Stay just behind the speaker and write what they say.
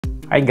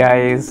Hi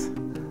guys.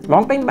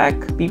 Long time back,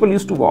 people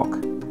used to walk.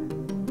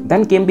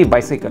 Then came the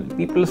bicycle.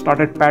 People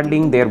started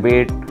paddling their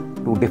way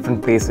to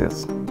different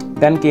places.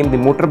 Then came the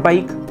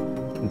motorbike,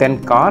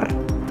 then car,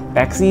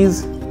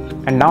 taxis,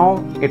 and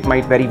now it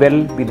might very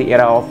well be the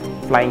era of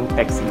flying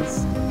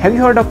taxis. Have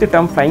you heard of the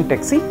term flying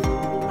taxi?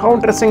 How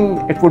interesting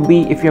it would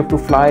be if you have to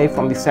fly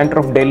from the center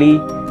of Delhi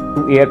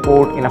to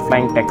airport in a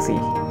flying taxi.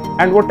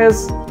 And what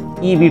is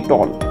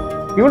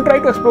eVTOL? We will try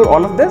to explore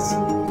all of this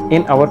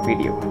in our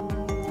video.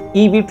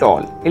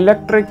 eVTOL,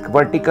 electric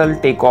vertical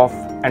takeoff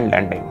and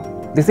landing.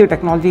 This is a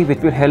technology which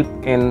will help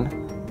in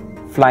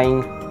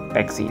flying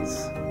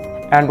taxis.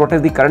 And what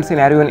is the current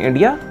scenario in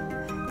India?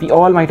 We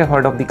all might have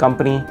heard of the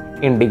company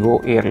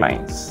IndiGo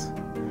Airlines.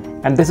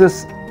 And this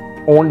is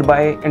owned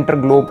by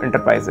InterGlobe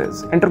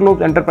Enterprises.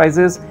 InterGlobe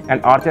Enterprises and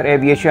Archer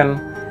Aviation,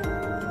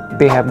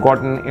 they have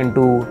gotten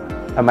into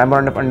a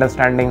memorandum of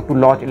understanding to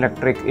launch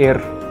electric air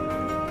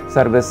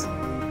service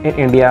in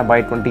India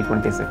by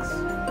 2026.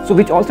 So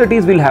which all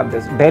cities will have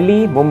this?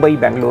 Delhi, Mumbai,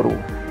 Bengaluru.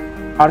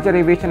 Archer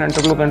Aviation and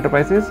InterGlobe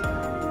Enterprises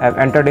have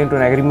entered into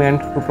an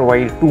agreement to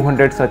provide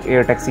 200 such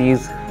air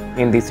taxis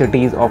in the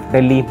cities of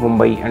Delhi,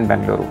 Mumbai and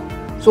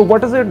Bengaluru. So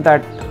what is it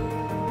that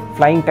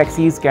flying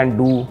taxis can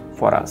do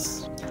for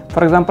us?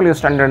 For example, you're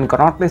stranded in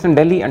Connaught Place in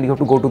Delhi and you have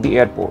to go to the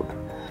airport,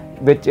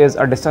 which is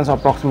a distance of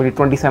approximately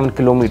 27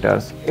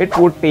 kilometers. It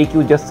would take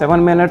you just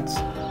 7 minutes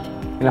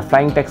in a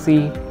flying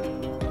taxi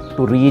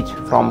to reach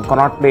from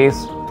Connaught Place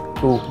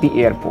to the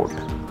airport.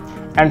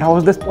 And how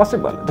is this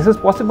possible? This is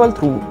possible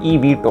through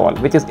eVTOL,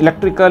 which is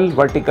electrical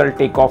vertical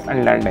takeoff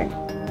and landing.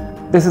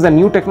 This is a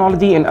new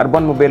technology in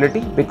urban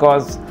mobility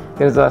because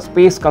there is a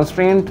space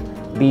constraint.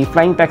 The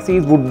flying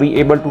taxis would be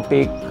able to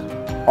take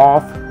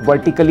off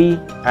vertically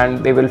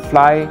and they will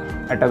fly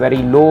at a very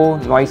low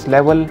noise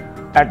level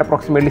at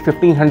approximately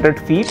 1500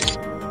 feet,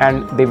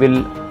 and they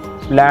will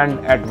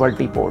land at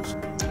vertiports.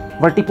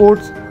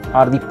 Vertiports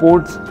are the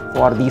ports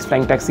for these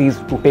flying taxis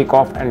to take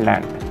off and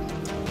land.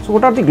 So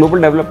what are the global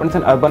developments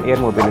in urban air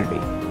mobility?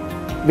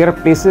 There are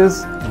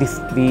places,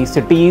 the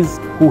cities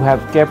who have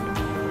kept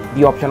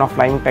the option of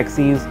flying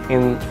taxis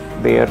in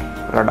their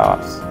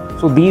radars.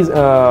 So these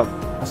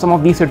some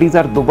of these cities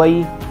are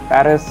Dubai,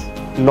 Paris,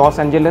 Los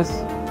Angeles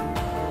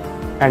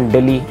and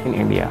Delhi in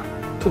India.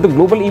 So the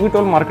global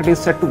eVTOL market is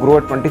set to grow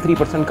at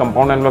 23%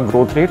 compound annual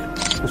growth rate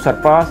to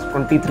surpass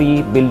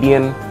 23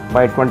 billion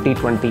by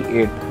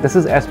 2028. This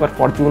is as per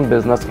Fortune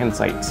Business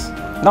Insights.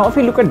 Now if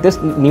we look at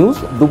this news,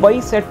 Dubai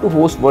is set to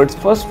host world's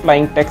first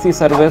flying taxi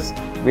service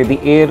with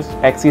the air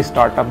taxi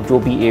startup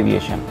Joby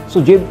Aviation.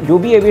 So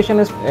Joby Aviation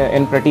is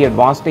in pretty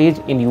advanced stage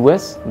in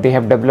US. They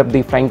have developed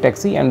the flying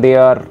taxi and they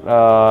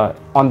are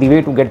on the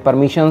way to get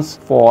permissions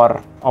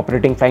for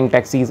operating flying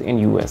taxis in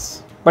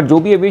US. But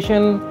Joby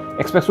Aviation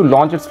expects to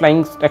launch its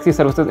flying taxi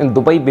services in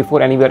Dubai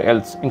before anywhere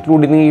else,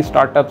 including the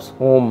startup's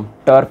home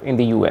turf in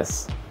the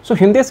US. So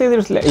Hyundai says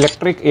its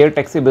electric air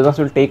taxi business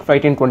will take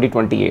flight in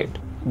 2028.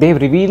 They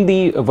have revealed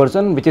the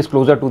version which is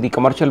closer to the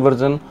commercial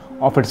version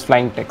of its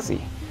flying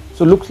taxi.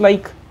 So looks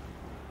like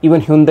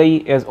even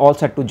Hyundai is all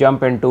set to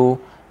jump into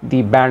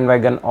the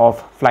bandwagon of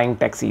flying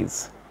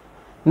taxis.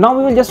 Now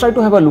we will just try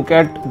to have a look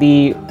at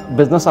the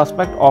business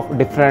aspect of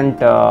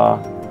different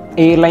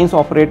airlines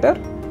operator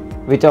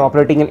which are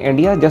operating in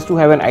India, just to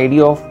have an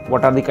idea of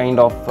what are the kind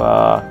of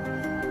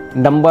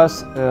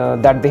numbers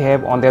that they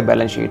have on their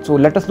balance sheet. So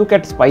let us look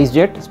at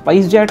SpiceJet.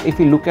 SpiceJet, if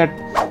you look at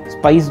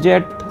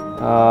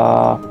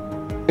SpiceJet,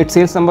 its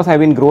sales numbers have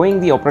been growing.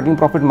 The operating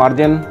profit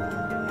margin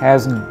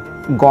has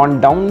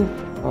gone down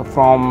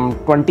from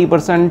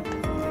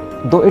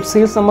 20%. Though its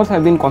sales numbers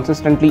have been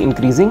consistently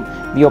increasing,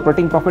 the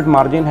operating profit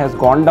margin has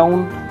gone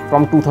down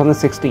from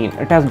 2016.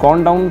 It has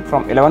gone down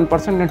from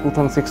 11% in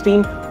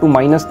 2016 to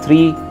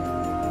 -3%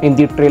 in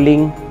the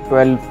trailing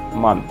 12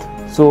 month.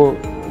 So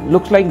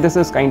looks like this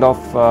is kind of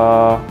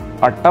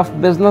a tough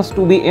business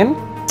to be in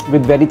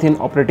with very thin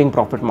operating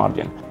profit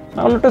margin.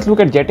 Now let us look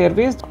at Jet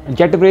Airways.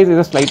 Jet Airways is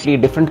a slightly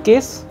different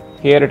case.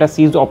 Here it has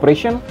ceased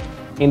operation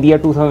in the year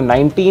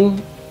 2019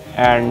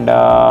 and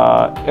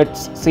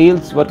its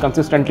sales were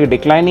consistently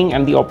declining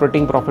and the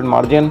operating profit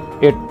margin,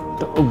 it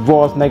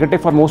was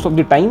negative for most of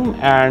the time,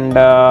 and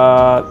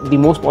the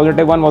most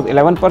positive one was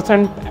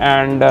 11%,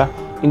 and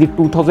in the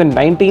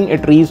 2019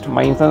 it reached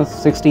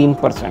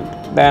 -16%.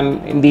 Then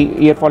in the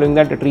year following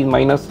that it reached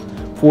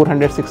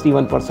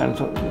 -461%.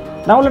 So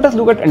now let us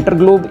look at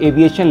InterGlobe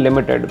Aviation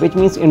Limited, which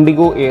means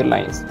IndiGo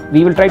Airlines.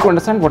 We will try to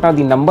understand what are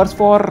the numbers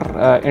for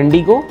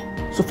IndiGo.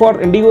 So for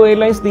IndiGo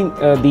Airlines,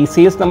 the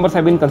sales numbers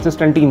have been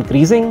consistently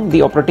increasing.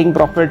 The operating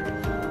profit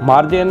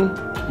margin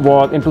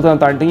was in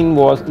 2013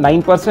 was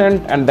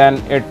 9%, and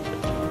then it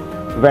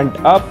went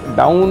up,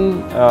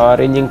 down,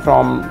 ranging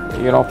from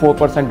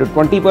 4% to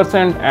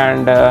 20%,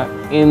 and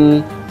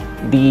in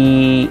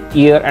the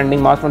year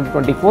ending March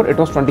 2024 it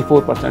was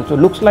 24%. So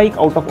looks like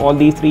out of all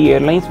these three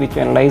airlines which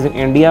we analyze in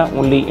India,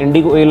 only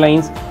IndiGo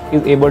Airlines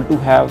is able to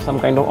have some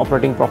kind of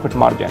operating profit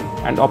margin,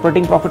 and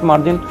operating profit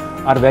margin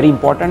are very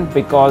important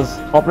because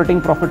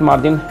operating profit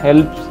margin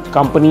helps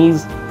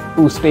companies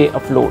to stay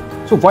afloat.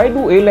 So why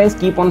do airlines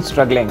keep on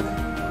struggling?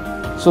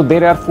 So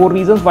there are 4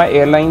 reasons why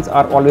airlines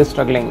are always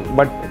struggling,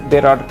 but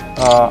there are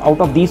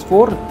out of these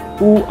 4,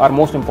 2 are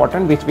most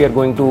important, which we are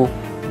going to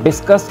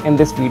discuss in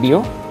this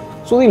video.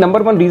 So the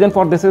number 1 reason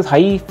for this is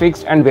high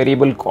fixed and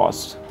variable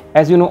costs.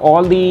 As you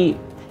all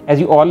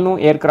know,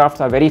 aircrafts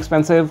are very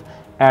expensive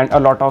and a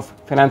lot of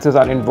finances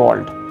are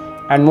involved,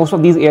 and most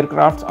of these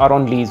aircrafts are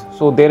on lease,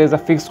 so there is a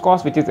fixed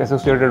cost which is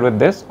associated with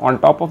this. On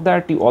top of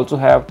that, you also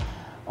have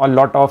a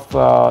lot of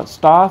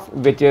staff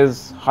which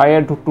is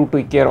hired to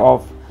take care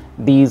of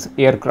these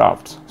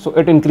aircrafts, so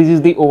it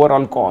increases the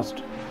overall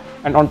cost.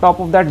 And on top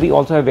of that, we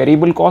also have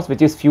variable cost,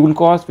 which is fuel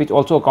cost, which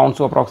also accounts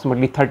to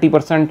approximately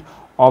 30%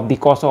 of the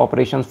cost of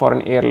operations for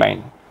an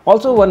airline.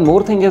 Also, one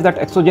more thing is that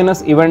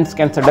exogenous events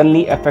can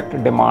suddenly affect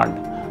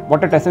demand.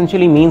 What it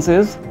essentially means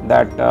is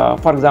that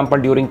for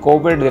example, during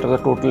COVID there was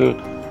a total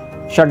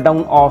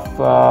shutdown of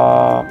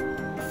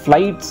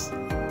flights,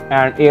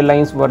 and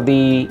airlines were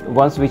the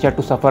ones which had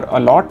to suffer a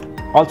lot.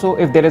 Also,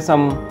 if there is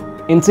some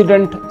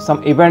incident,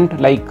 some event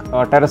like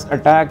a terrorist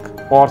attack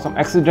or some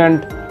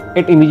accident,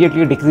 it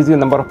immediately decreases the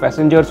number of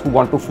passengers who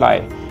want to fly,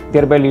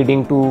 thereby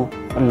leading to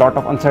a lot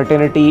of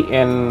uncertainty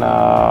in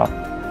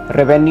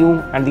revenue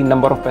and the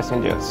number of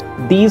passengers.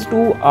 These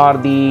 2 are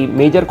the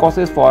major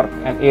causes for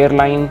an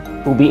airline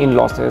to be in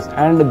losses,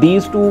 and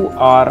these 2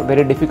 are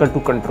very difficult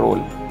to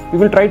control. We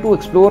will try to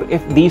explore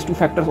if these 2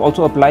 factors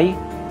also apply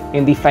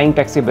in the flying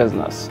taxi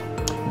business.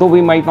 Though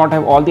we might not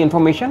have all the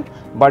information,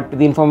 but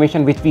the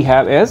information which we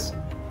have is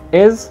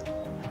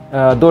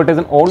though it is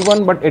an old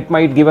one, but it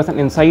might give us an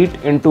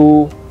insight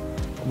into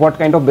what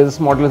kind of business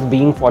model is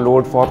being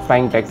followed for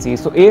flying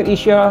taxis. So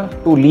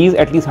AirAsia to lease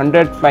at least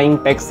 100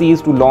 flying taxis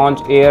to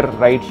launch air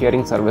ride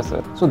sharing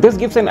services. So this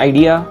gives an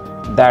idea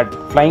that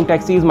flying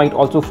taxis might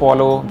also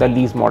follow the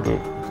lease model.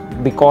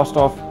 The cost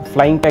of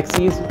flying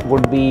taxis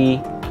would be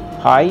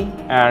high,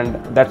 and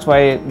that's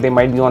why they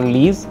might be on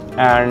lease,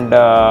 and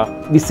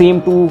the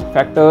same 2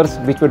 factors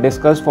which were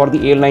discussed for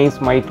the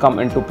airlines might come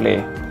into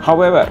play.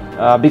 However,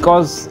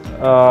 because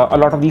a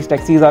lot of these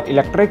taxis are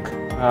electric,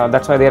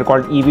 that's why they are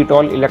called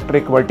eVTOL,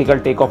 electric vertical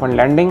takeoff and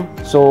landing,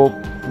 so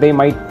they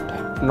might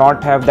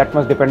not have that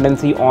much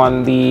dependency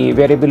on the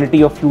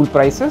variability of fuel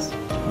prices,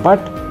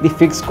 but the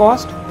fixed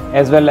cost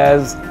as well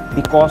as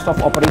the cost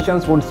of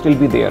operations would still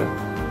be there.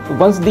 So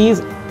once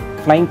these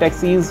flying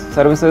taxis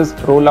services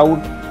roll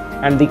out,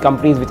 and the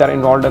companies which are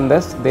involved in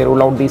this, they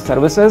roll out these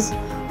services,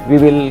 we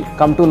will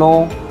come to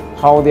know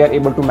how they are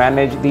able to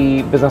manage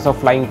the business of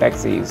flying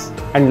taxis.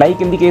 And like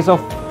in the case of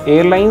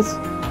airlines,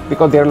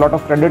 because there are a lot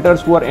of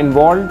creditors who are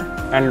involved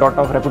and a lot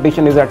of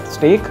reputation is at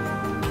stake,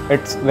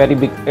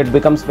 it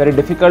becomes very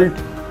difficult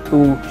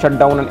to shut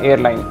down an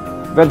airline.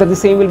 Whether the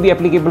same will be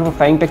applicable for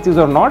flying taxis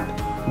or not,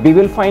 we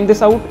will find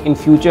this out in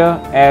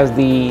future as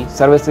the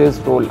services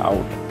roll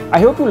out. I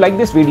hope you like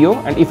this video,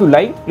 and if you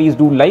like, please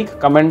do like,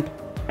 comment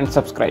and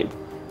subscribe.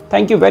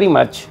 Thank you very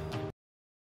much.